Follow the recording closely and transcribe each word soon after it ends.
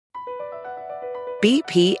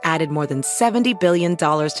BP added more than $70 billion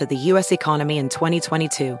to the U.S. economy in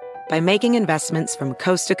 2022 by making investments from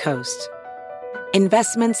coast to coast.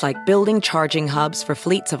 Investments like building charging hubs for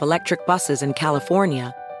fleets of electric buses in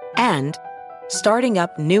California and starting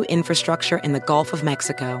up new infrastructure in the Gulf of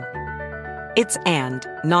Mexico. It's and,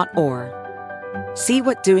 not or. See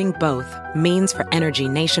what doing both means for energy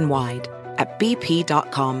nationwide at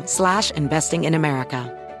bp.com/investing in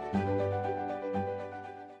America.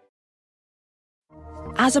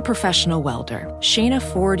 As a professional welder, Shayna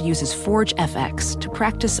Ford uses Forge FX to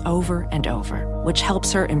practice over and over, which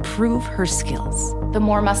helps her improve her skills. The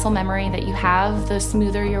more muscle memory that you have, the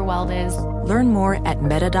smoother your weld is. Learn more at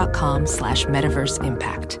meta.com/metaverse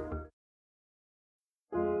impact.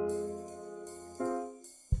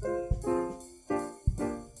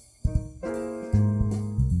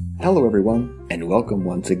 Hello everyone, and welcome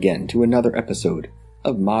once again to another episode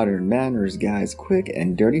of Modern Manners Guy's quick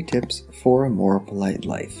and dirty tips for a more polite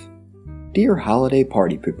life. Dear holiday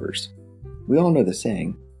party poopers, we all know the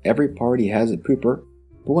saying, every party has a pooper,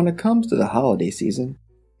 but when it comes to the holiday season,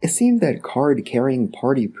 it seems that card-carrying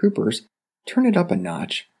party poopers turn it up a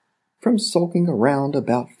notch. From sulking around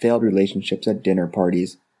about failed relationships at dinner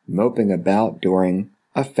parties, moping about during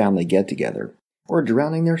a family get-together, or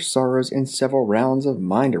drowning their sorrows in several rounds of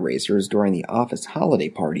mind erasers during the office holiday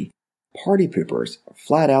party, party poopers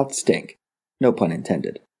flat out stink. No pun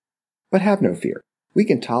intended. But have no fear. We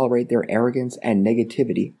can tolerate their arrogance and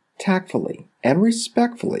negativity tactfully and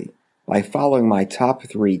respectfully by following my top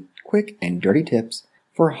 3 quick and dirty tips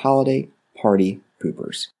for holiday party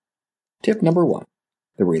poopers. Tip number 1.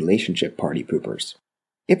 The relationship party poopers.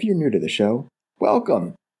 If you're new to the show,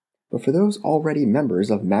 welcome! But for those already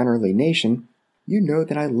members of Mannerly Nation, you know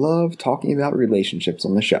that I love talking about relationships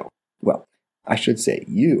on the show. Well, I should say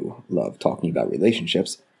you love talking about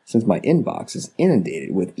relationships since my inbox is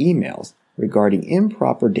inundated with emails regarding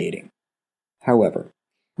improper dating. However,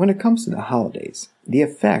 when it comes to the holidays, the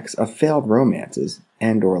effects of failed romances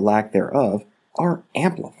and or lack thereof are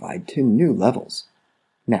amplified to new levels.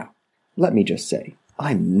 Now, let me just say,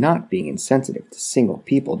 I'm not being insensitive to single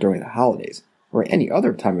people during the holidays, or any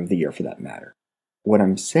other time of the year for that matter. What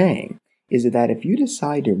I'm saying is that if you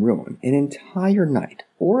decide to ruin an entire night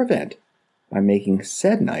or event by making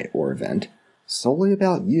said night or event solely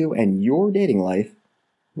about you and your dating life,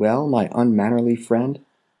 well, my unmannerly friend,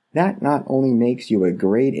 that not only makes you a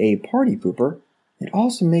grade A party pooper, it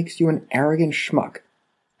also makes you an arrogant schmuck,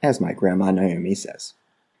 as my grandma Naomi says.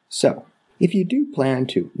 So, if you do plan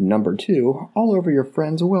to number 2 all over your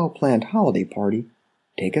friend's well-planned holiday party,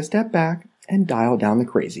 take a step back and dial down the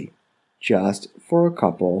crazy. Just for a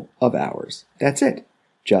couple of hours. That's it.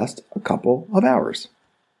 Just a couple of hours.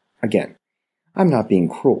 Again, I'm not being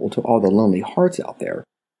cruel to all the lonely hearts out there.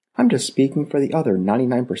 I'm just speaking for the other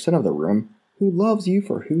 99% of the room who loves you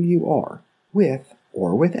for who you are, with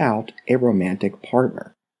or without a romantic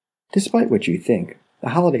partner. Despite what you think,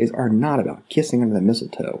 the holidays are not about kissing under the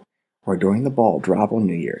mistletoe or during the ball drop on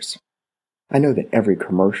New Year's. I know that every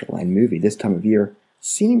commercial and movie this time of year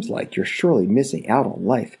seems like you're surely missing out on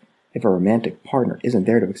life if a romantic partner isn't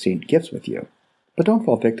there to exchange gifts with you. But don't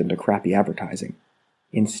fall victim to crappy advertising.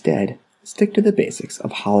 Instead, stick to the basics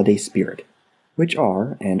of holiday spirit, which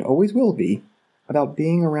are, and always will be, about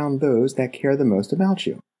being around those that care the most about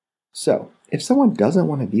you. So, if someone doesn't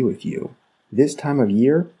want to be with you this time of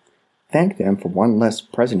year, thank them for one less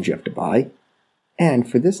present you have to buy. And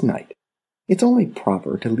for this night, it's only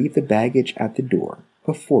proper to leave the baggage at the door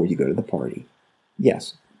before you go to the party.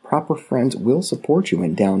 Yes, proper friends will support you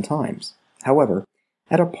in down times. However,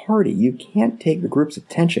 at a party, you can't take the group's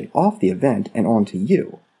attention off the event and onto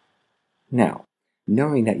you. Now,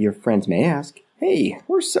 knowing that your friends may ask, "Hey,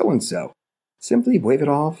 where's so-and-so?" simply wave it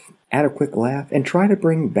off, add a quick laugh, and try to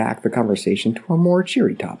bring back the conversation to a more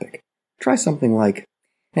cheery topic. Try something like,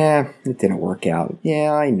 it didn't work out.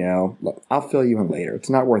 Yeah, I know. Look, I'll fill you in later. It's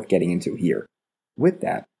not worth getting into here. With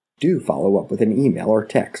that, do follow up with an email or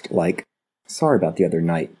text like, "Sorry about the other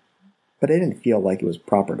night, but I didn't feel like it was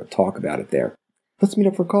proper to talk about it there. Let's meet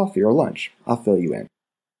up for coffee or lunch. I'll fill you in."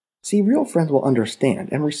 See, real friends will understand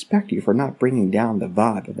and respect you for not bringing down the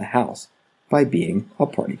vibe of the house by being a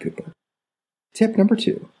party pooper. Tip number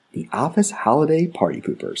 2. The office holiday party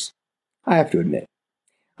poopers. I have to admit,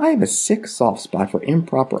 I have a sick soft spot for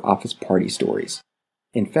improper office party stories.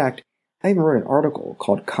 In fact, I even wrote an article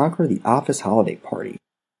called Conquer the Office Holiday Party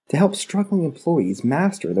to help struggling employees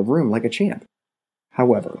master the room like a champ.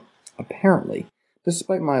 However, apparently,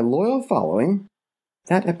 despite my loyal following,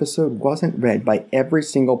 that episode wasn't read by every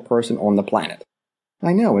single person on the planet.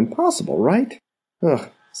 I know, impossible, right? Ugh,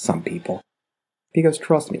 some people. Because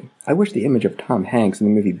trust me, I wish the image of Tom Hanks in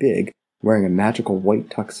the movie Big Wearing a magical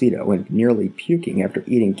white tuxedo and nearly puking after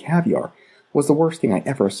eating caviar was the worst thing I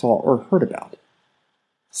ever saw or heard about.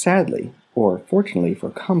 Sadly, or fortunately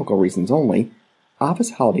for comical reasons only,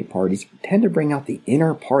 office holiday parties tend to bring out the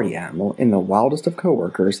inner party animal in the wildest of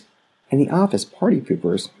coworkers and the office party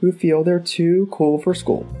poopers who feel they're too cool for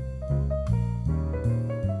school.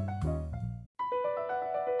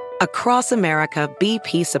 Across America,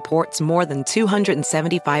 BP supports more than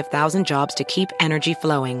 275,000 jobs to keep energy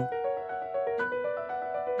flowing.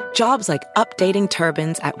 Jobs like updating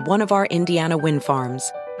turbines at one of our Indiana wind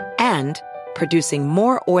farms and producing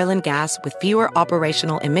more oil and gas with fewer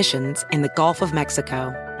operational emissions in the Gulf of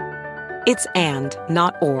Mexico. It's and,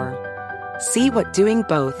 not or. See what doing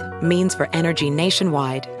both means for energy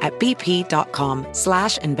nationwide at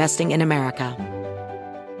bp.com/investing in America.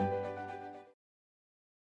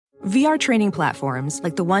 VR training platforms,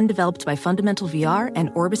 like the one developed by Fundamental VR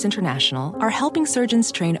and Orbis International, are helping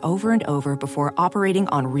surgeons train over and over before operating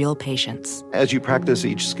on real patients. As you practice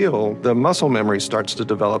each skill, the muscle memory starts to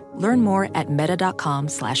develop. Learn more at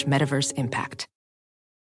meta.com/metaverse impact.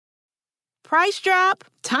 Price drop?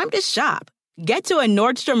 Time to shop. Get to a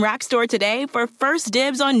Nordstrom Rack store today for first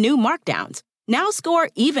dibs on new markdowns. Now score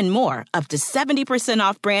even more, up to 70%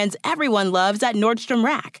 off brands everyone loves at Nordstrom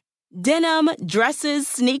Rack. Denim, dresses,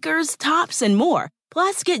 sneakers, tops, and more.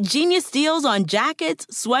 Plus, get genius deals on jackets,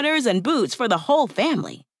 sweaters, and boots for the whole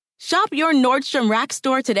family. Shop your Nordstrom Rack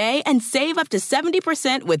store today and save up to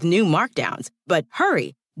 70% with new markdowns. But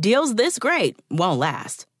hurry, deals this great won't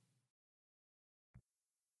last.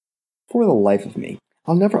 For the life of me,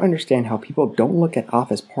 I'll never understand how people don't look at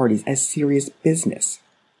office parties as serious business.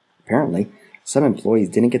 Apparently, some employees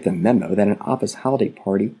didn't get the memo that an office holiday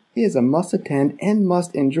party is a must-attend and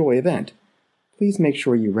must-enjoy event. Please make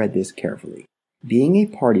sure you read this carefully. Being a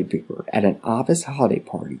party pooper at an office holiday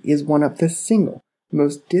party is one of the single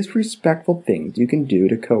most disrespectful things you can do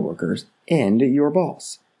to coworkers and your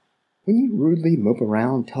boss. When you rudely mope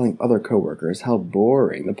around telling other coworkers how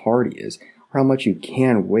boring the party is or how much you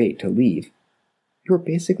can't wait to leave, you're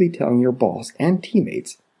basically telling your boss and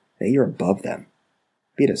teammates that you're above them.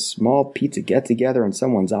 Be it a small pizza get-together in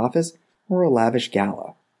someone's office or a lavish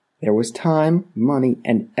gala, there was time, money,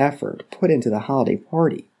 and effort put into the holiday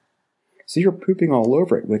party. So you're pooping all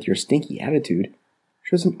over it with your stinky attitude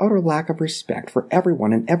shows an utter lack of respect for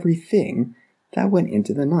everyone and everything that went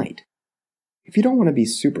into the night. If you don't want to be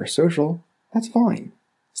super social, that's fine.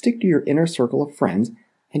 Stick to your inner circle of friends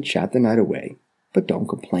and chat the night away, but don't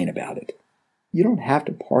complain about it. You don't have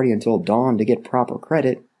to party until dawn to get proper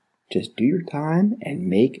credit. Just do your time and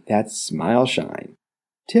make that smile shine.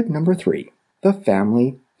 Tip number 3, the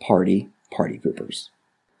family party poopers.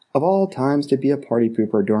 Of all times to be a party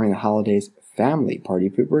pooper during the holidays, family party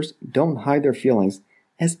poopers don't hide their feelings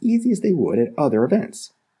as easy as they would at other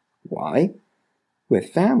events. Why?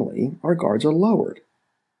 With family, our guards are lowered.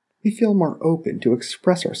 We feel more open to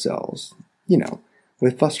express ourselves,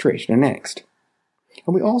 with frustration and angst.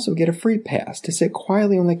 And we also get a free pass to sit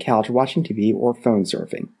quietly on the couch watching TV or phone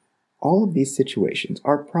surfing. All of these situations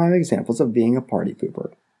are prime examples of being a party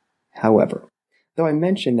pooper. However, though I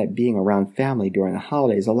mentioned that being around family during the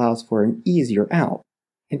holidays allows for an easier out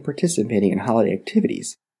in participating in holiday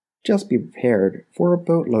activities, just be prepared for a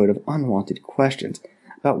boatload of unwanted questions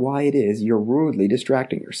about why it is you're rudely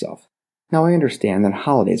distracting yourself. Now I understand that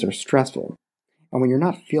holidays are stressful, and when you're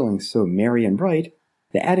not feeling so merry and bright,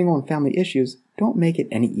 the adding on family issues don't make it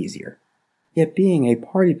any easier. Yet being a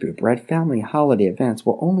party pooper at family holiday events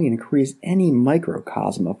will only increase any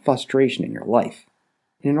microcosm of frustration in your life.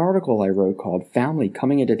 In an article I wrote called Family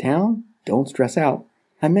Coming Into Town? Don't Stress Out,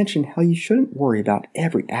 I mentioned how you shouldn't worry about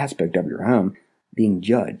every aspect of your home being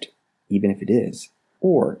judged, even if it is,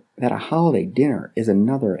 or that a holiday dinner is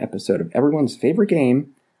another episode of everyone's favorite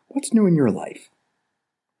game, What's New in Your Life?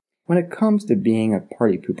 When it comes to being a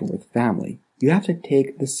party pooper with family, you have to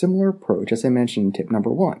take the similar approach as I mentioned in tip number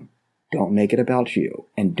 1. Don't make it about you,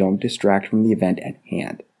 and don't distract from the event at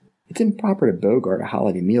hand. It's improper to bogart a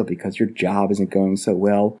holiday meal because your job isn't going so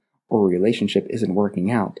well or a relationship isn't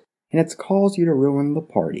working out, and it's caused you to ruin the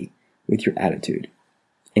party with your attitude.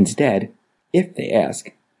 Instead, if they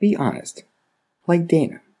ask, be honest. Like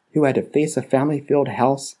Dana, who had to face a family-filled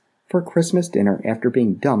house for Christmas dinner after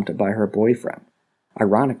being dumped by her boyfriend.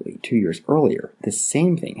 Ironically, 2 years earlier, the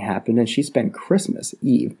same thing happened and she spent Christmas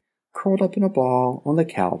Eve curled up in a ball on the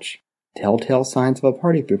couch, telltale signs of a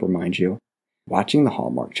party pooper, mind you, watching the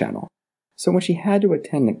Hallmark Channel. So when she had to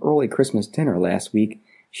attend an early Christmas dinner last week,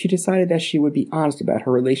 she decided that she would be honest about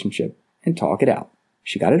her relationship and talk it out.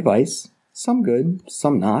 She got advice, some good,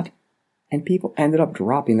 some not, and people ended up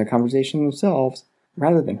dropping the conversation themselves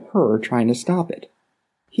rather than her trying to stop it.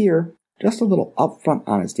 Here, Just a little upfront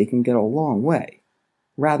honesty can get a long way,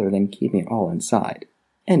 rather than keeping it all inside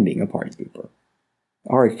and being a party pooper.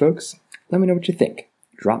 Alright folks, let me know what you think.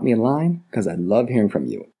 Drop me a line, because I love hearing from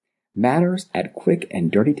you.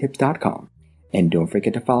 manners@quickanddirtytips.com. And don't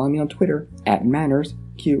forget to follow me on Twitter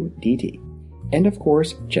 @MannersQDT. And of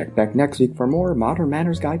course, check back next week for more Modern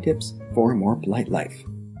Manners Guide tips for a more polite life.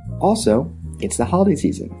 Also, it's the holiday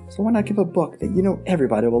season, so why not give a book that you know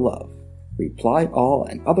everybody will love? Reply All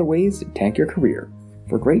and Other Ways to Tank Your Career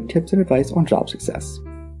for great tips and advice on job success.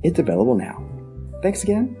 It's available now. Thanks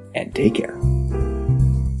again, and take care.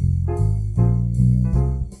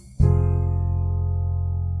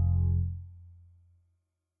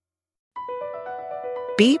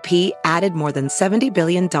 BP added more than $70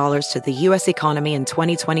 billion to the U.S. economy in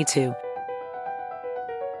 2022.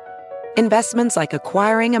 Investments like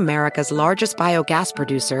acquiring America's largest biogas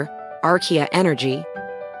producer, Archaea Energy,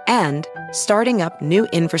 and starting up new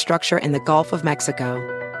infrastructure in the Gulf of Mexico.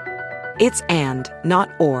 It's and, not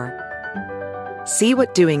or. See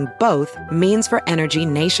what doing both means for energy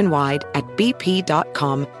nationwide at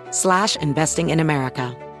bp.com/investing in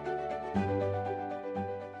America.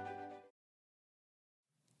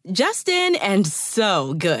 Justin and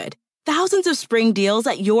so good. Thousands of spring deals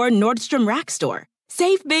at your Nordstrom Rack store.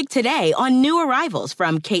 Save big today on new arrivals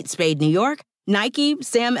from Kate Spade New York, Nike,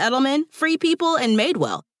 Sam Edelman, Free People, and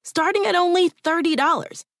Madewell, starting at only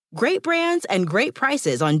 $30. Great brands and great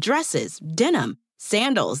prices on dresses, denim,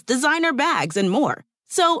 sandals, designer bags, and more.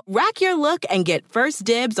 So rack your look and get first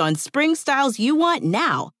dibs on spring styles you want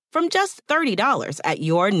now from just $30 at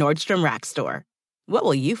your Nordstrom Rack store. What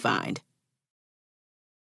will you find?